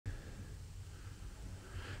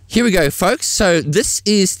Here we go, folks. So this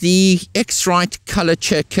is the X-rite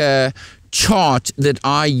ColorChecker chart that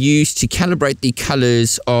I use to calibrate the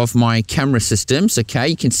colors of my camera systems. Okay,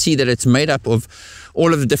 you can see that it's made up of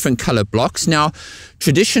all of the different color blocks. Now,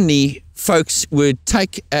 traditionally, folks would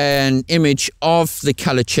take an image of the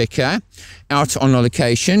ColorChecker out on a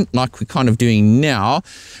location like we're kind of doing now,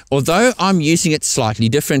 although I'm using it slightly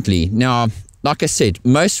differently. Now, like I said,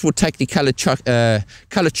 most will take the color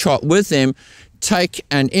chart with them, take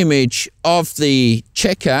an image of the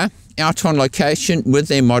checker out on location with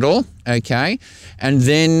their model, okay, and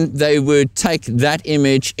then they would take that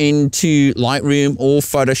image into Lightroom or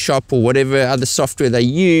Photoshop or whatever other software they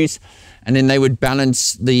use, and then they would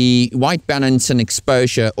balance the white balance and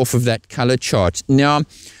exposure off of that color chart. Now,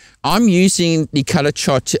 I'm using the color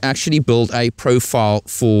chart to actually build a profile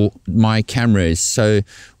for my cameras. So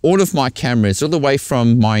all of my cameras, all the way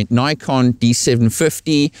from my Nikon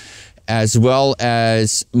D750, as well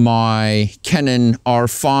as my Canon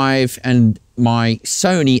R5 and my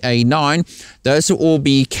Sony A9, those will all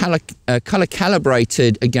be color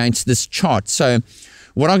calibrated against this chart. So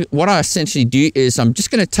what I essentially do is I'm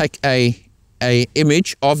just going to take a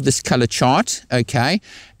image of this color chart, okay,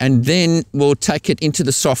 and then we'll take it into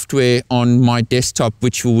the software on my desktop,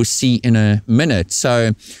 which we will see in a minute.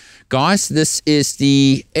 So guys, this is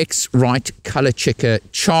the X-rite ColorChecker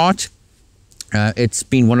chart. It's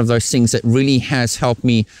been one of those things that really has helped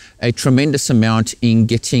me a tremendous amount in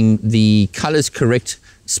getting the colors correct,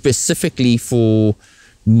 specifically for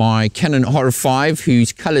my Canon R5,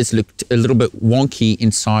 whose colors looked a little bit wonky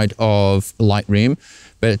inside of Lightroom.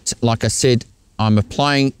 But like I said, I'm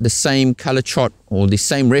applying the same color chart or the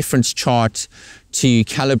same reference chart to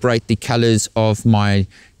calibrate the colors of my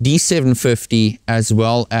D750 as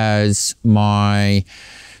well as my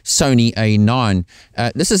Sony A9.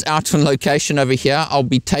 This is out on location over here. I'll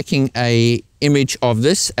be taking a image of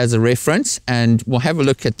this as a reference, and we'll have a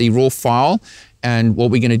look at the raw file and what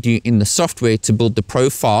we're going to do in the software to build the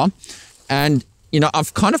profile. And you know,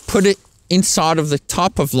 I've kind of put it inside of the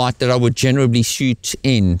type of light that I would generally shoot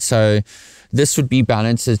in. So this would be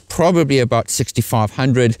balanced at probably about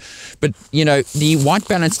 6500, but you know, the white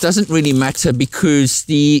balance doesn't really matter because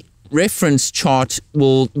the reference chart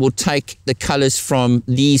will take the colors from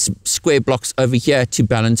these square blocks over here to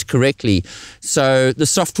balance correctly. So the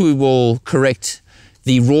software will correct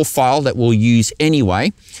the raw file that we'll use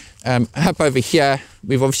anyway. Up over here,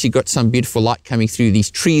 we've obviously got some beautiful light coming through these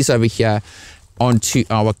trees over here onto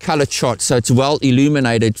our color chart, so it's well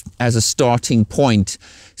illuminated as a starting point.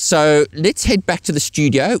 So let's head back to the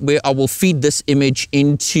studio where I will feed this image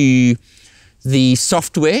into the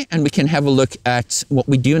software, and we can have a look at what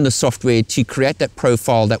we do in the software to create that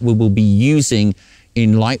profile that we will be using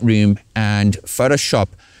in Lightroom and Photoshop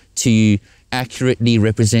to accurately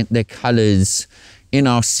represent the colors in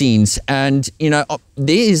our scenes. And you know,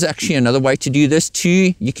 there is actually another way to do this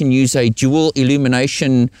too. You can use a dual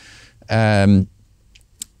illumination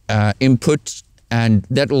input, and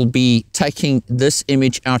that will be taking this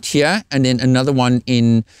image out here and then another one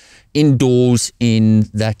indoors in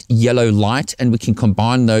that yellow light, and we can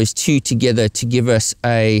combine those two together to give us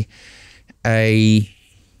a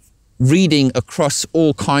reading across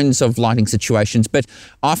all kinds of lighting situations. But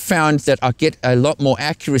I found that I get a lot more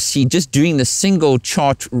accuracy just doing the single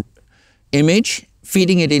chart image,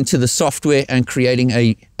 feeding it into the software and creating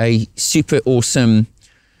a super awesome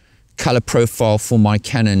color profile for my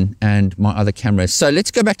Canon and my other cameras. So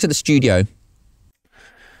let's go back to the studio.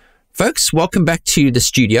 Folks, welcome back to the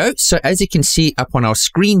studio. So as you can see up on our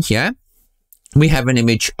screen here, we have an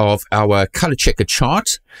image of our ColorChecker chart,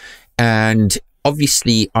 and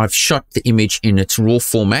obviously I've shot the image in its raw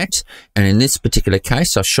format, and in this particular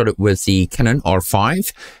case I've shot it with the Canon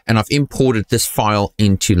R5, and I've imported this file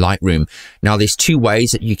into Lightroom. Now there's two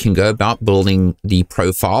ways that you can go about building the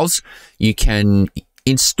profiles. You can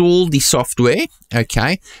install the software,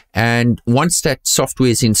 okay, and once that software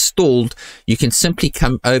is installed, you can simply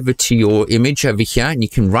come over to your image over here and you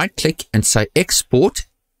can right click and say export,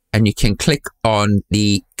 and you can click on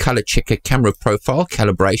the ColorChecker camera profile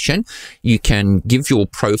calibration. You can give your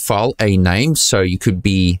profile a name, so you could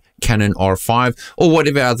be Canon R5 or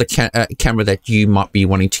whatever other camera that you might be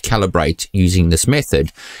wanting to calibrate using this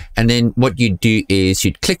method. And then what you'd do is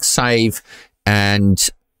you'd click save, and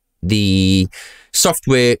the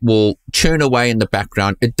software will churn away in the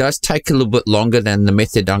background. It does take a little bit longer than the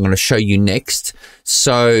method I'm going to show you next.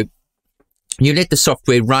 So you let the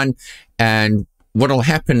software run, and what will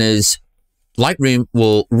happen is, Lightroom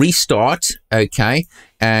will restart, okay?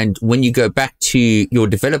 And when you go back to your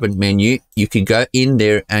development menu, you can go in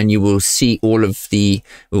there and you will see all of the,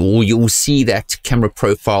 or you'll see that camera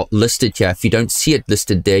profile listed here. If you don't see it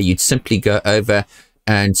listed there, you'd simply go over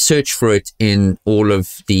and search for it in all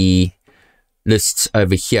of the lists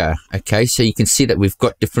over here. Okay, so you can see that we've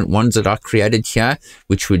got different ones that I created here,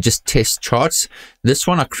 which were just test charts. This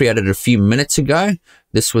one I created a few minutes ago.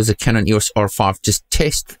 This was a Canon EOS R5 just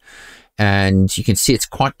test, and you can see it's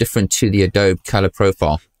quite different to the Adobe color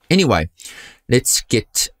profile. Anyway, let's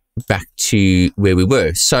get back to where we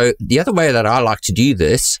were. So the other way that I like to do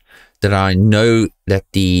this, that I know that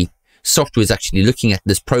the software is actually looking at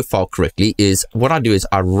this profile correctly, is what I do is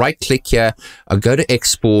I right click here, I go to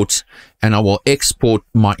export, and I will export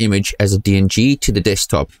my image as a DNG to the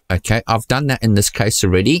desktop. Okay, I've done that in this case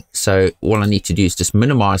already, so all I need to do is just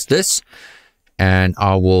minimize this, and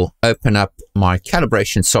I will open up my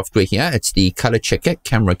calibration software here. It's the ColorChecker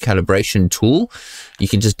Camera Calibration Tool. You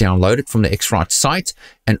can just download it from the X-rite site,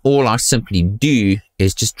 and all I simply do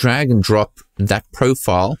is just drag and drop that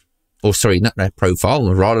profile, or sorry, not that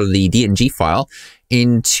profile, rather the DNG file,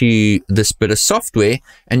 into this bit of software,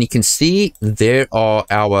 and you can see there are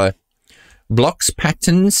our blocks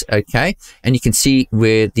patterns, okay, and you can see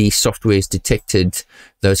where the software has detected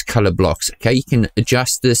those color blocks. Okay, you can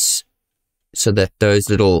adjust this so that those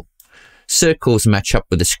little circles match up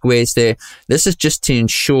with the squares there. This is just to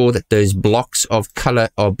ensure that those blocks of color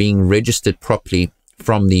are being registered properly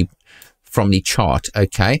from the chart,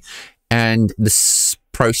 okay, and this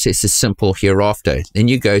process is simple hereafter. Then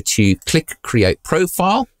you go to click create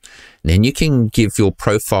profile. Then you can give your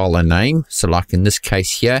profile a name. So like in this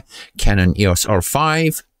case here, Canon EOS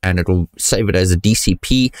R5, and it'll save it as a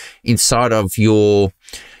DCP inside of your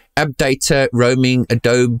app data, roaming,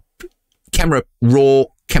 Adobe camera, raw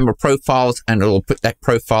camera profiles, and it'll put that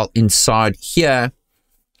profile inside here.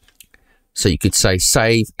 So you could say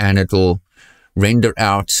save, and it'll render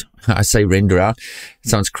out. I say render out, it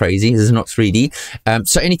sounds crazy, this is not 3D.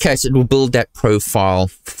 So in any case, it will build that profile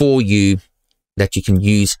for you that you can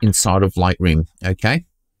use inside of Lightroom, okay?